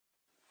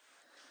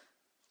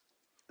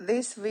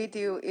This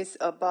video is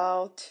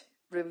about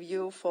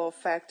review for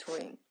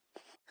factoring.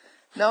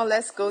 Now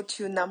let's go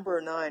to number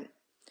 9.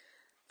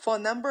 For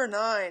number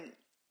 9,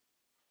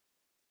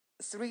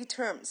 3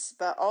 terms,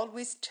 but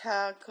always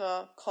check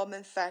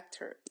common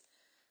factor.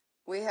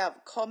 We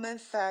have common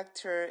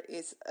factor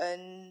is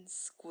n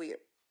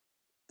squared.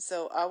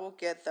 So I will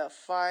get the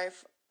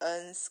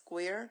 5n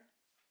squared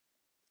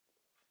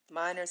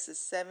minus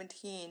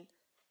 17n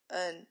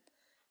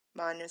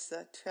minus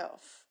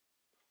 12.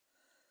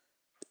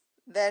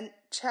 Then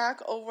check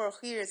over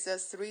here the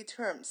 3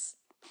 terms.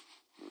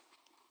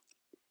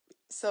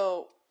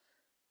 So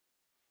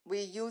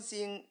we're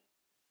using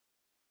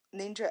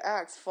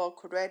NinjaX for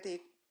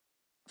quadratic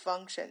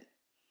function.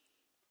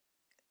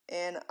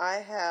 And I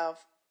have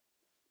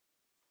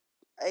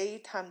a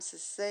times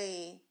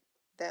c,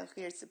 then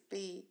here's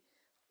b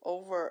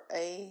over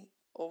a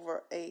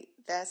over a.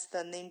 That's the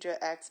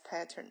NinjaX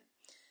pattern.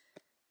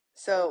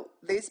 So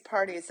this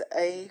part is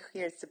a,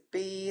 here's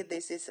b,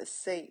 this is a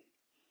c.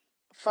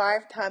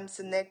 5 times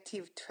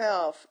negative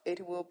 12,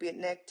 it will be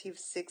negative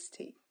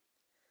 60,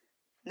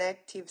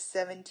 negative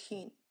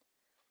 17.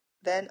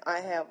 Then I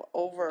have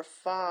over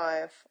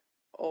 5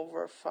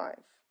 over 5.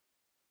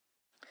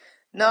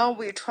 Now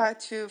we try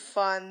to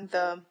find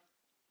the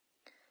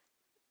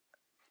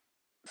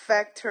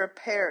factor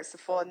pairs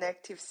for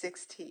negative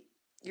 60.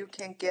 You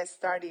can get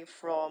started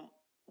from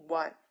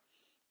 1,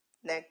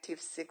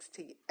 negative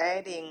 60.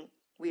 Adding,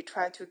 we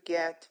try to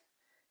get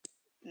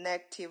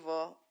negative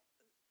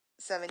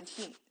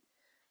 17.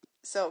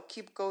 So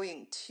keep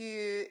going.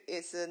 2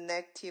 is a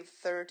negative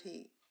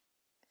 30.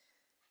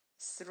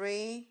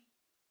 3,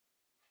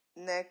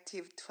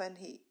 negative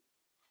 20.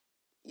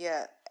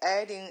 Yeah,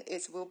 adding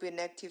it will be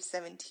negative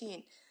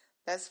 17.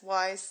 That's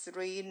why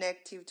 3,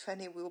 negative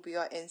 20 will be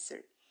your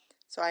answer.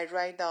 So I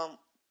write down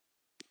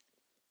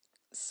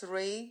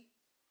 3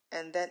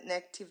 and then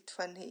negative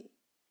 20.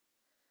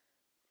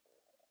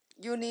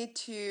 You need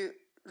to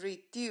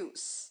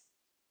reduce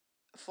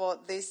for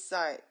this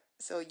side.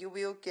 So you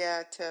will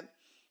get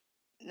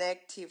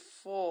negative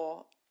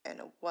 4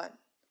 and 1.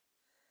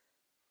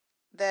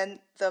 Then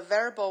the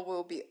variable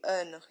will be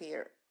n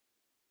here.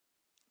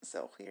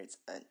 So here's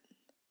n.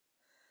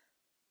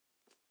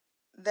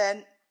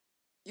 Then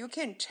you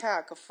can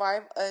check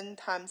 5n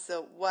times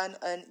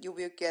 1n, you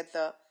will get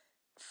the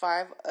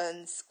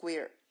 5n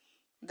squared.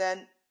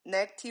 Then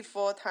negative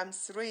 4 times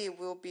 3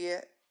 will be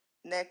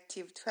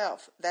negative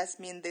 12. That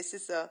means this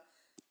is a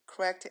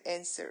correct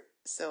answer.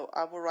 So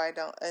I will write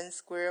down n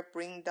squared,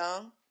 bring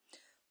down.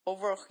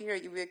 Over here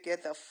you will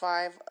get the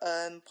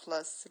 5n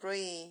plus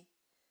 3.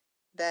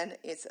 Then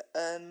it's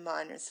n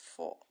minus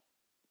 4.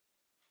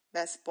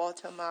 That's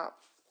bottom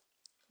up.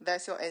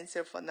 That's your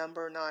answer for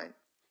number 9.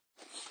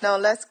 Now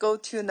let's go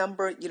to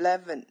number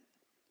 11.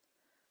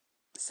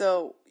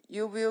 So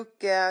you will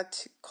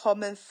get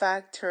common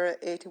factor.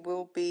 It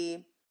will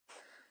be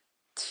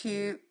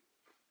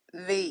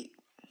 2v.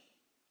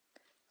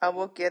 I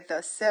will get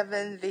the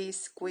 7v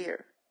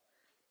squared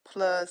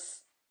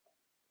plus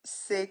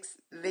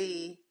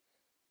 6v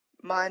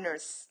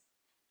minus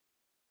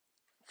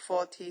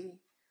 42.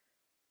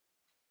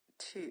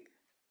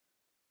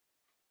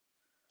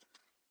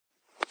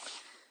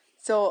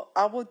 So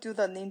I will do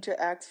the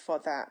NinjaX for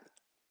that.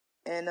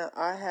 And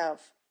I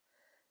have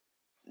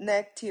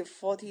negative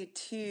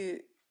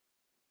 42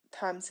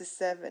 times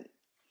 7.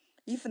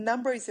 If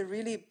number is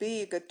really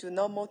big, do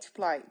not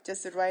multiply.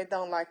 Just write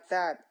down like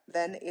that.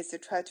 Then it's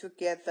try to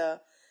get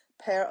the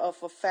pair of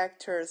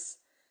factors.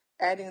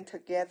 Adding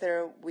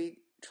together, we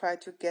try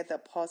to get the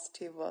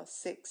positive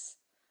 6.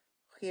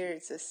 Here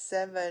is a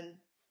 7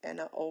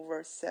 and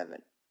over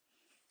 7.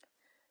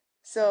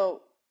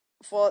 So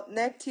for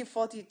negative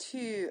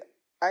 42,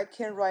 I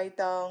can write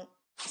down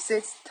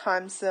 6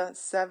 times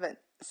 7.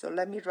 So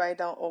let me write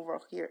down over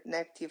here,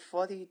 negative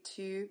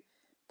 42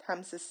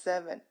 times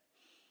 7.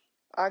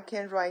 I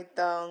can write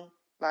down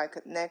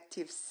like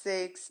negative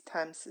 6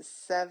 times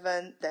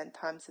 7, then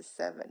times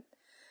 7.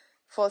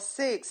 For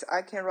 6,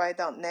 I can write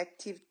down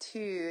negative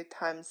 2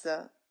 times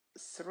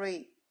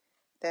 3,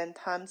 then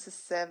times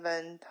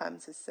 7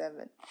 times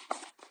 7.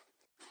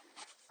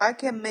 I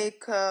can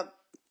make a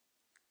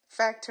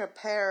factor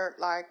pair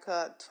like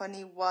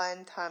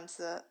 21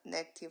 times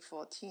negative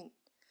 14.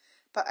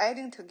 But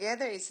adding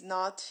together is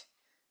not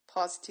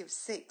positive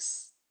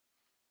 6.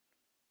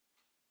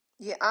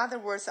 In other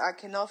words, I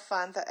cannot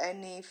find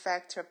any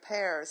factor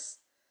pairs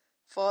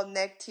for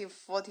negative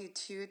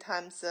 42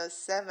 times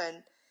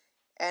 7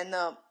 and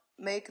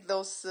make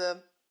those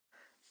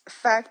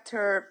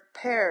factor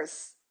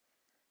pairs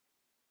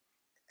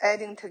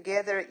adding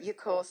together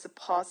equals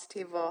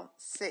positive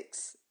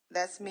 6.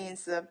 That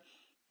means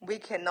we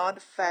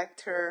cannot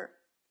factor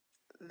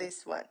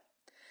this one.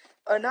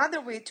 Another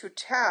way to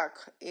check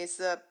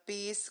is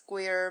b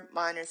squared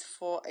minus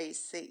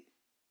 4ac.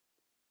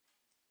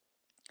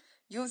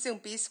 Using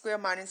b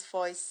squared minus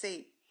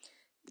 4ac,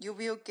 you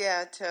will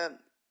get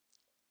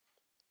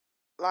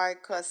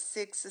like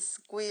 6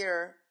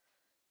 squared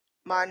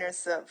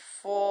minus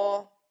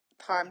 4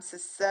 times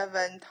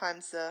 7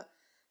 times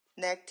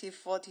negative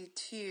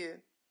 42,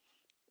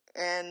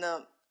 and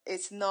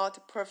it's not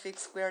a perfect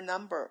square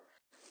number.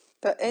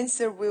 The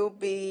answer will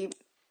be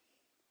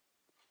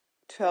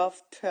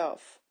 12,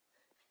 12.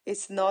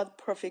 It's not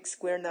perfect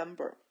square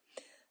number.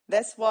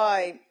 That's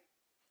why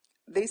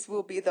this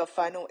will be the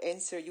final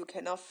answer. You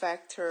cannot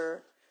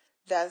factor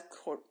that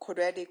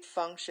quadratic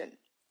function.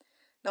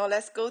 Now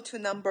let's go to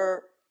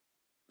number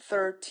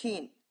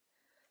 13.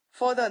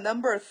 For the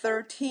number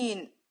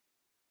 13,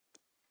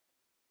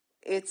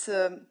 it's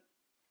a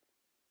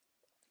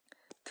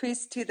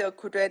twisted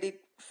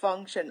quadratic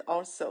function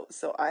also.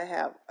 So I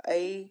have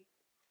a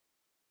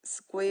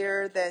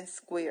square then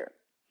square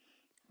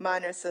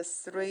minus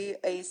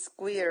 3a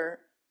square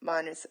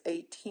minus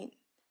 18.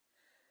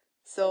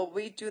 So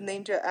we do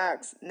ninja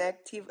x,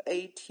 negative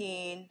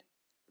 18.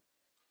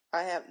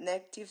 I have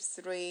negative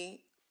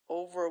 3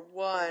 over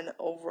 1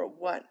 over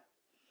 1.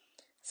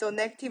 So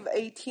negative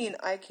 18,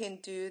 I can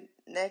do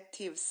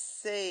negative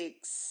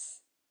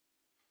 6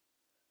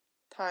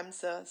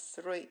 times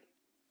 3.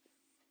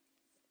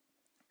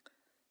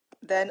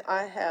 Then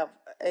I have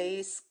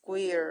a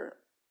square,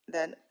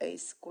 then a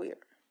square.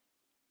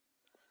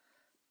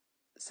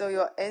 So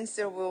your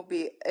answer will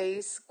be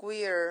a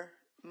square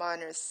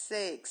minus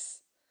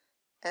 6.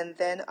 And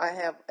then I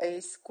have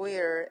a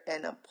square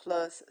and a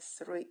plus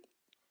 3.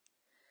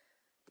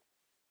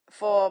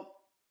 For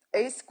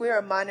a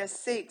square minus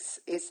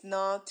 6 is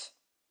not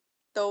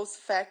those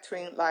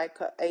factoring like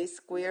a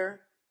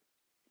square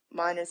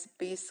minus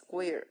b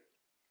square.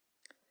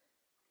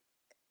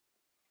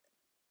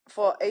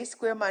 For a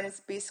square minus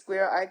b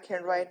square, I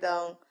can write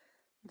down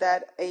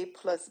that a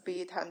plus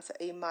b times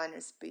a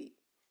minus b.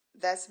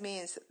 That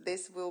means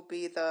this will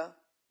be the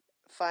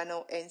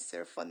final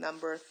answer for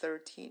number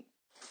 13.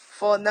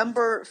 For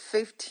number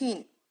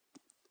 15,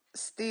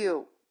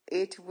 still,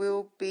 it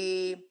will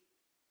be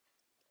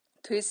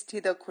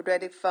twisted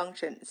quadratic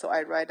function. So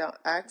I write down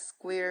x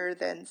squared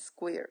then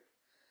square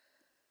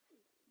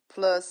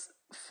plus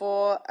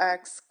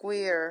 4x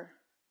squared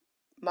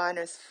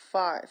minus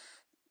 5.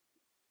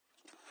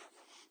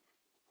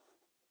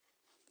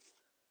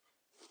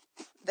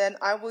 Then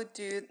I will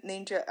do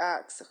ninja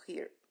x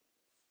here.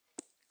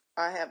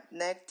 I have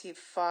negative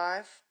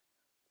 5,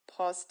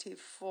 positive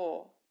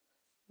 4.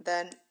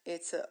 Then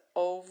it's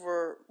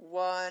over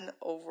 1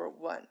 over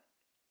 1.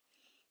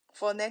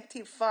 For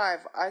negative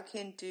 5, I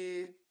can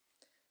do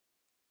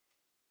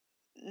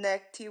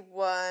negative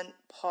 1,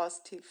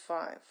 positive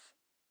 5.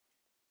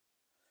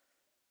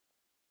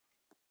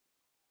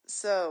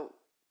 So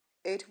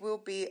it will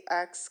be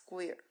x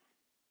squared.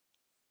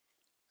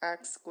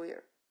 X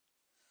squared.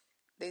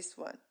 This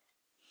one.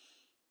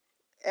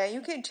 And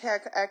you can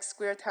check x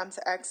squared times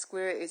x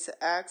squared is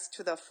x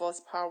to the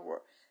fourth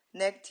power.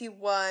 Negative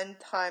 1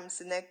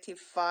 times negative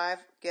 5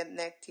 get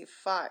negative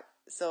 5.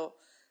 So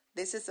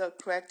this is a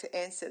correct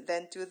answer.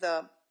 Then do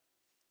the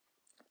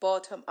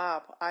bottom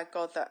up. I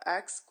got the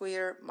x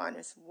squared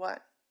minus 1.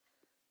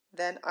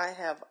 Then I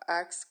have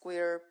x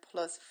squared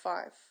plus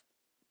 5.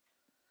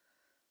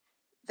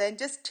 Then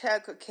just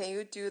check, can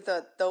you do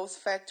the dose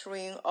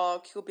factoring or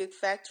cubic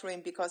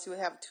factoring because you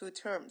have two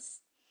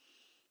terms.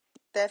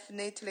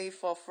 Definitely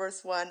for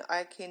first one,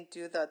 I can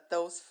do the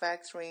dose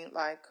factoring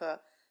like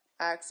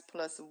x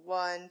plus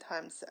 1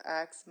 times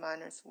x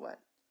minus 1.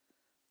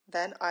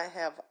 Then I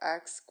have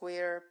x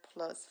squared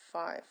plus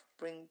 5,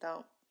 bring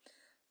down.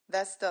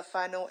 That's the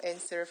final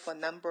answer for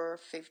number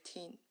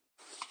 15.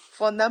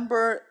 For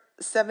number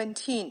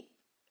 17,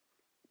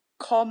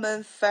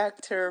 common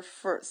factor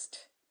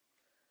first.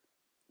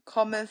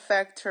 Common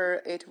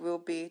factor, it will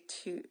be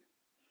 2.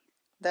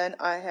 Then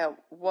I have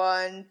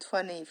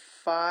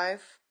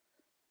 125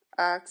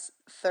 x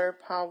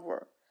third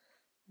power,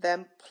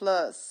 then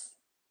plus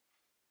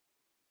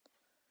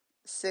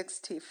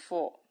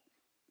 64.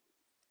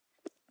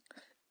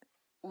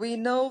 We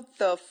know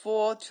the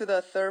 4 to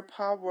the third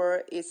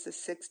power is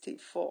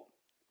 64.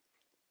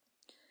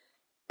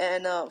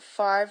 And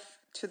 5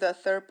 to the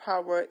third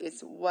power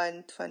is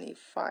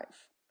 125.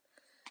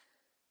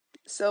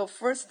 So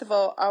first of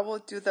all, I will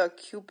do the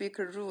cubic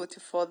root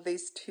for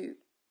these two.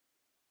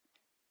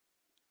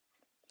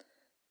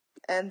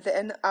 And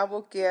then I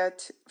will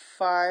get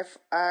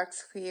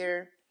 5x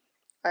here.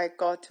 I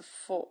got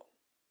 4.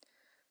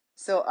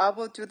 So I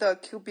will do the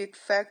cubic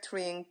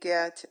factoring,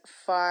 get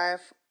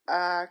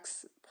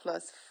 5x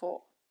plus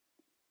 4.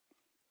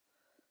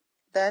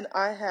 Then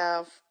I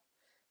have,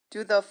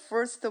 do the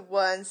first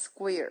one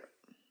square.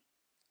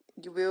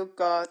 You will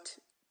got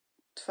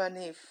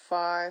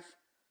 25x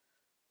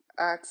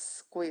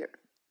squared.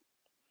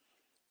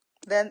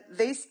 Then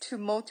these two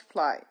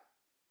multiply.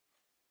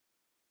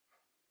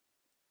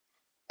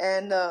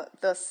 And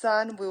the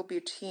sign will be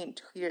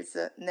changed. Here's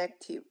a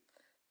negative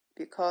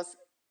because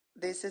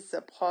this is a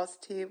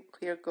positive.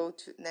 Here go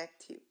to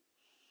negative.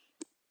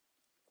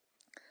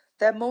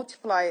 Then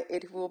multiply,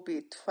 it will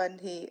be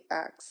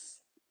 20x.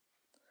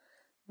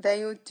 Then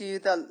you do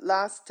the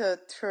last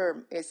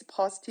term is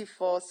positive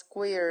 4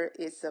 squared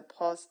is a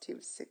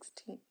positive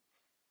 16.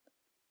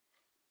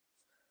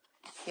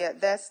 Yeah,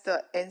 that's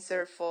the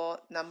answer for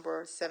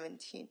number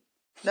 17.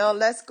 Now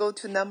let's go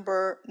to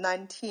number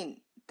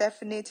 19.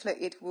 Definitely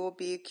it will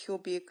be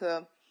cubic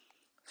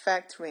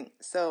factoring.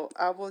 So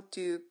I will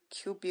do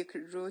cubic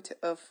root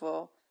of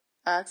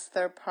x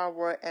third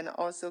power and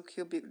also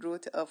cubic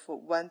root of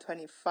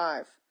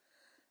 125.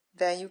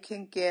 Then you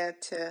can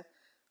get,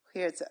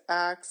 here's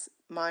x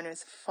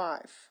minus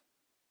 5.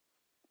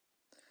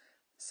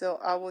 So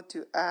I will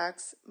do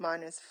x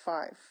minus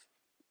 5.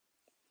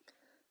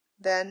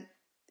 Then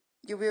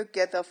you will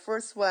get the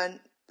first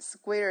one,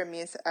 square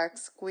means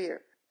x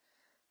squared.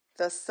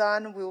 The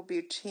sign will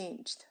be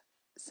changed.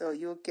 So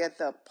you get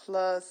the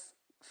plus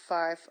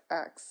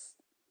 5x.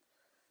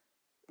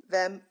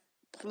 Then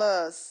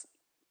plus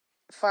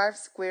 5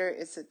 squared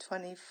is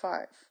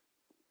 25.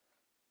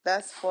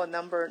 That's for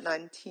number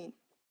 19.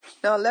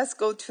 Now let's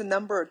go to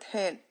number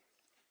 10.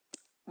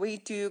 We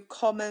do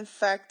common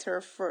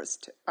factor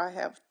first. I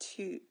have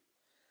 2.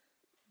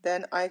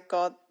 Then I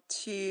got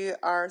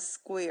 2r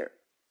squared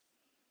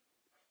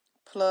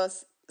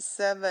plus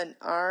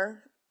 7r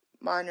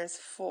minus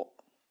 4.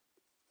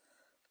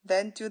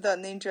 Then do the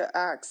ninja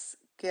x,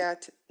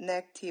 get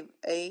negative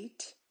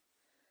 8.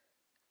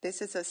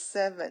 This is a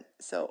 7,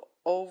 so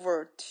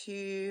over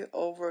 2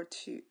 over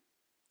 2.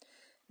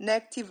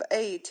 Negative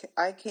 8,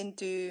 I can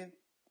do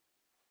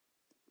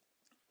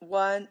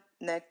 1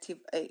 negative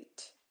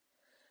 8.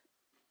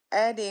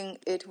 Adding,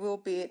 it will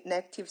be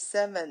negative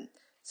 7.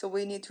 So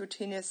we need to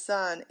change the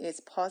sign. It's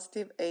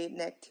positive 8,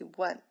 negative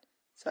 1.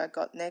 So I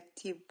got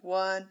negative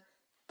 1,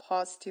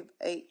 positive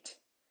 8.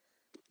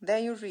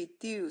 Then you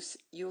reduce,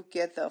 you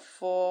get the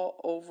 4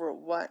 over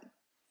 1.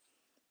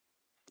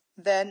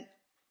 Then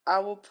I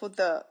will put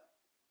the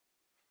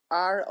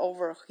r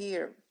over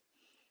here.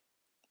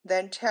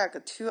 Then check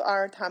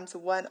 2r times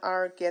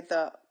 1r, get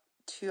the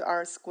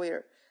 2r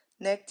squared.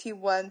 Negative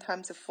 1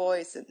 times 4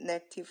 is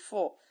negative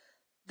 4.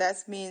 That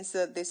means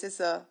this is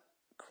a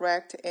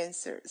correct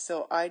answer.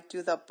 So I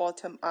do the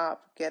bottom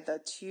up, get the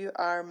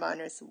 2r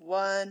minus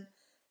 1,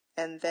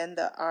 and then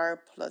the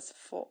r plus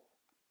 4.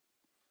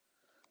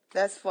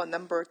 That's for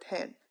number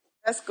 10.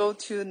 Let's go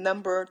to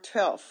number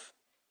 12.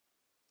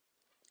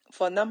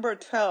 For number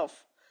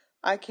 12,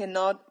 I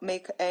cannot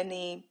make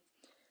any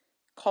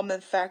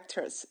common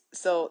factors.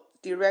 So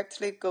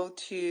directly go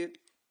to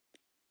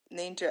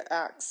ninja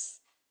x.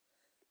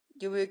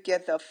 You will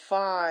get the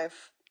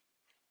 5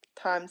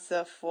 times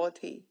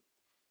 40.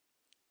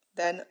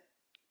 Then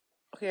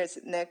here's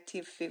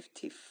negative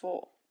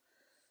 54.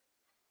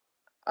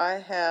 I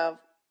have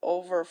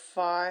over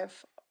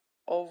 5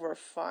 over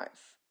 5.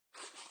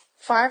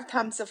 5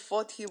 times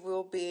 40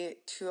 will be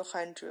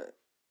 200.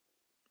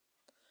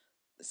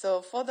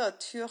 So for the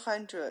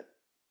 200,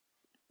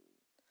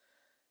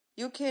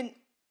 you can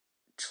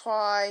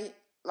try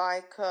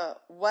like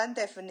 1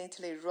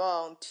 definitely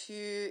wrong,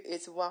 2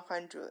 is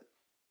 100.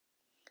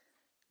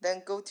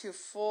 Then go to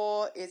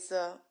 4 is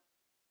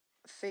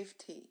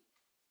 50.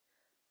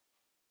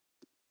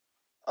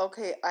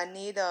 Okay, I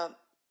need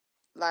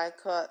like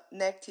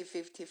negative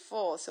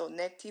 54, so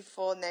negative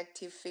 4,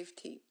 negative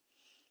 50.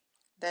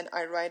 Then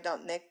I write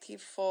down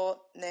negative 4,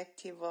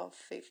 negative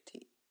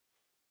 50.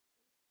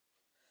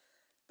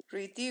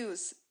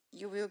 Reduce,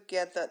 you will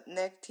get the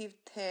negative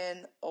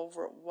 10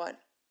 over 1.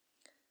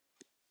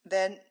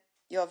 Then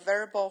your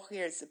variable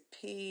here is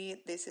p,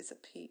 this is a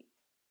p.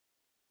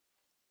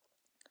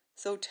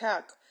 So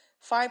check,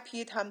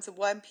 5p times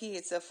 1p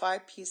is a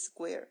 5p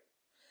squared.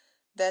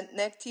 Then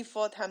negative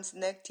 4 times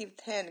negative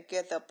 10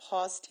 get the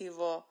positive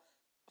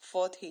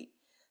 40.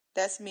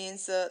 That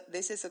means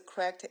this is a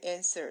correct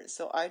answer.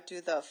 So I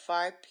do the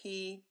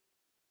 5p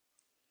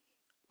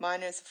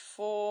minus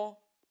 4,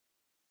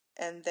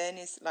 and then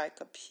it's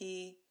like a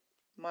p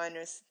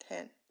minus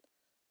 10.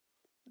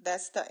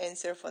 That's the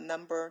answer for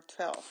number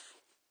 12.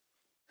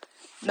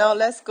 Now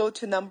let's go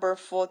to number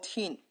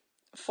 14.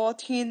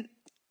 14,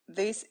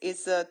 this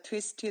is a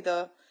twisted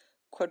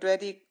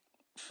quadratic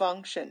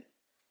function.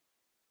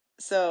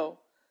 So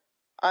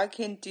I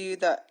can do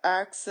the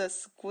x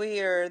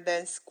squared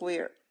then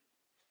square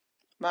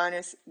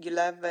minus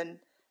 11x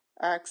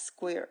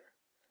squared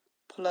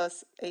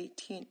plus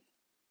 18.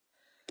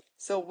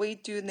 So we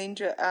do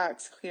ninja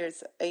x,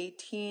 here's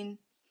 18,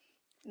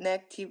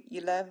 negative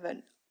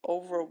 11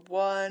 over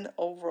 1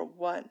 over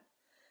 1.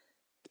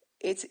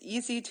 It's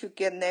easy to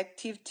get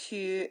negative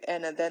 2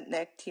 and then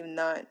negative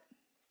 9.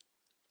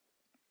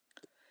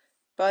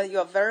 But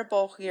your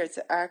variable here is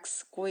x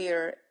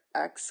squared,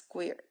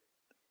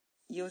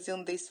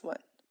 using this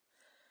one.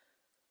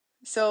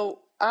 So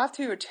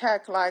after you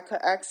check like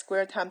x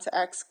squared times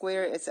x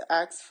squared is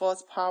x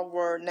fourth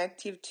power,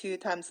 negative 2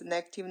 times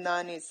negative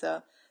 9 is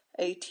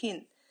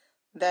 18.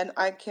 Then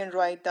I can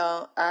write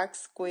down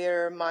x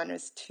squared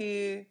minus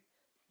 2,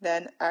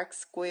 then x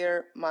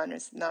squared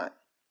minus 9.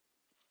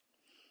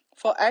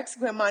 For x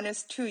squared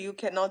minus 2, you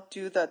cannot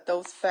do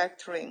those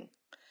factoring.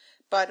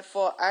 But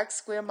for x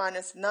squared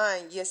minus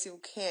 9, yes, you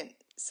can.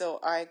 So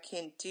I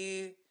can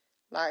do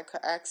like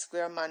x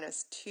squared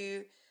minus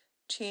 2,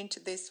 change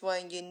this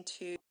one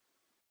into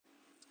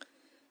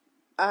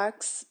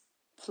x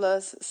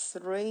plus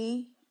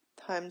 3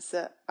 times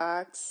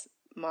x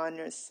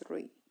minus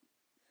 3.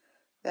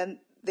 Then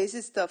this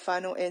is the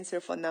final answer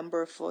for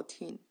number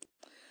 14.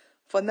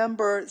 For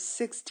number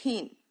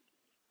 16,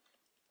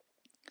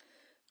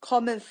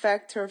 common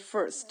factor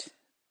first.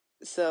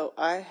 So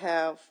I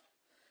have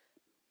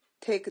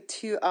take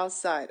 2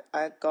 outside.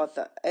 I got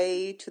the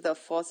a to the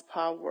 4th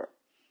power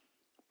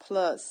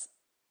plus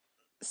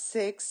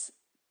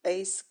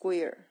 6a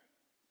squared.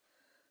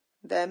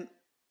 Then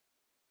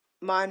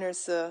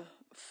minus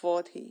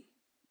 40.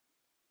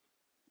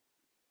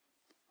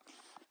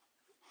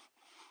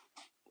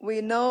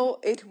 We know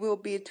it will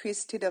be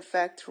twisted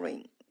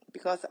factoring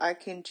because I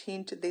can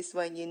change this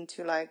one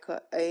into like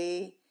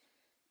a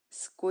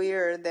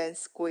squared then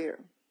square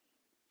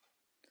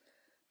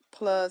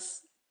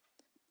plus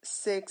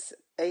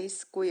 6a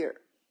squared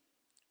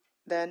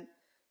then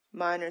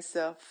minus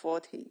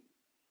 40.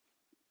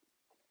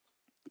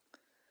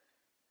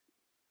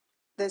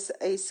 This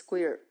a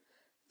squared.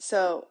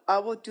 So I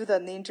will do the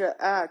ninja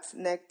x,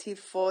 negative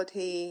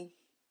 40,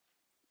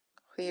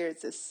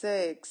 here's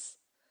 6,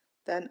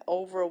 then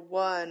over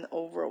 1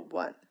 over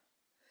 1.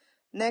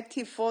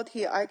 Negative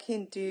 40, I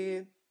can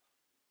do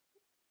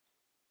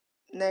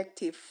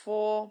negative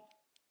 4,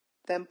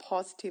 then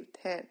positive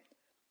 10.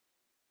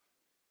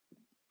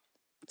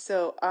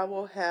 So I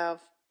will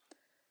have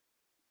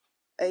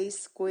a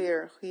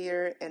squared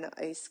here and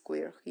a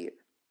squared here.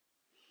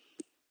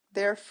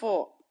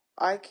 Therefore,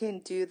 I can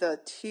do the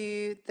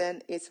 2,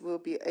 then it will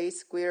be a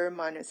squared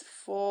minus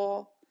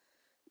 4,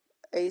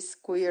 a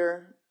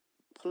squared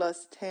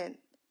plus 10.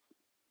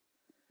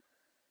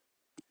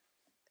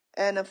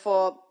 And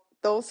for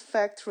those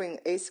factoring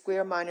a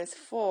squared minus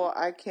 4,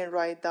 I can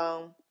write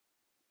down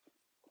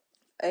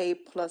a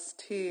plus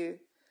 2,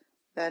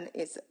 then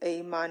it's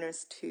a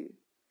minus 2.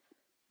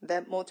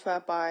 Then multiply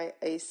by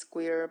a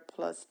squared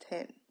plus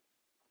 10.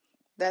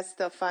 That's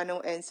the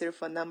final answer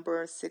for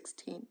number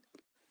 16.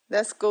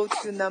 Let's go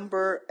to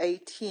number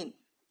 18.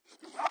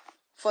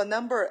 For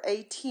number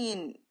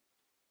 18,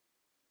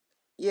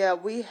 yeah,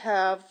 we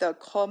have the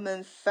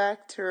common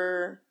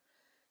factor.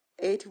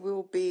 It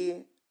will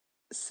be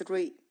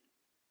 3.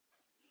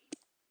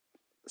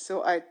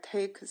 So I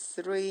take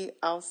 3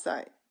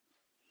 outside.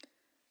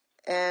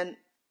 And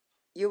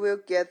you will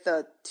get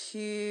the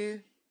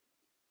 2,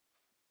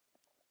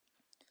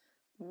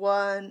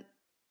 1,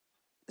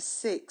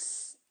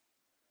 6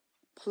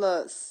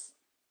 plus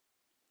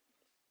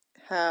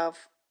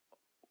have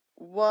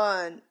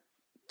 1,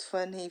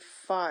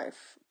 25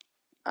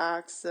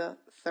 x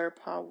third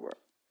power.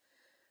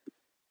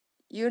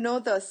 You know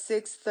the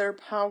 6 third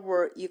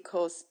power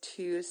equals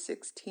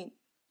 216.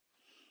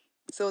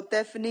 So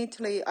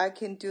definitely I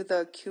can do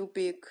the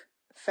cubic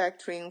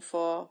factoring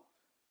for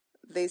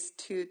these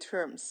two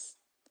terms.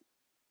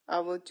 I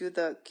will do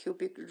the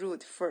cubic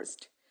root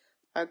first.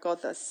 I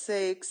got the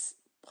 6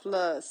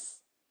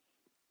 plus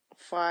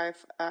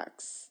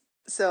 5x.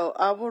 So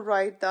I will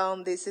write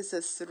down this is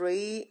a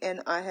 3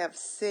 and I have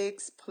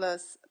 6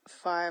 plus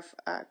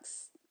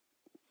 5x.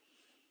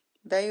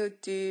 Then you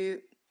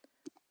do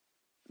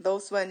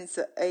those one is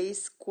a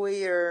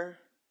squared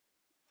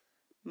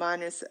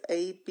minus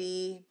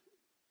ab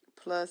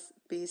plus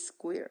b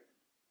squared.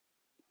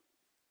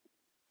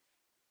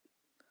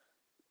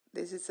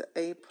 This is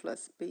a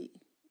plus b,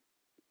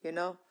 you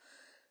know.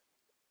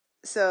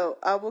 So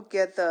I will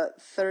get the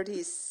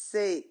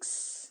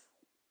 36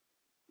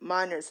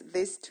 minus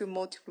this to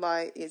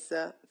multiply is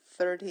a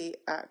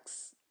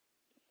 30x.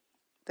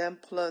 Then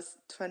plus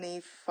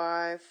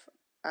 25x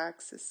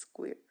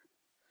squared.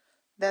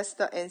 That's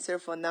the answer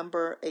for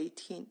number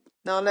 18.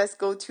 Now let's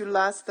go to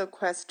last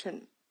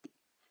question.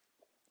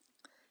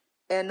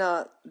 And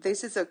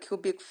this is a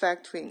cubic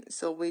factoring,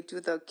 so we do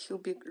the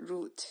cubic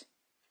root.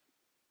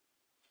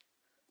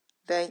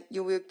 Then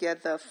you will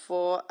get the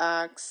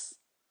 4x.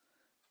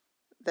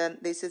 Then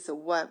this is a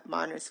 1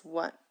 minus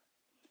 1.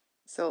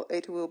 So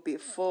it will be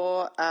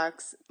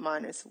 4x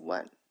minus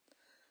 1.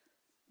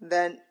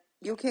 Then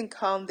you can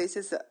count this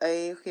is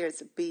a,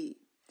 here's b.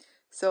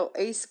 So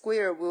a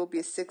squared will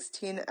be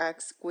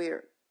 16x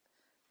squared.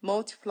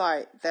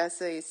 Multiply, that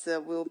is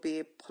will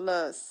be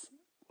plus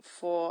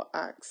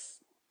 4x.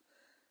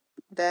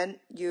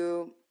 Then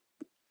you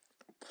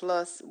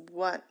plus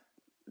 1.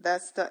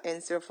 That's the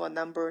answer for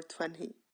number 20.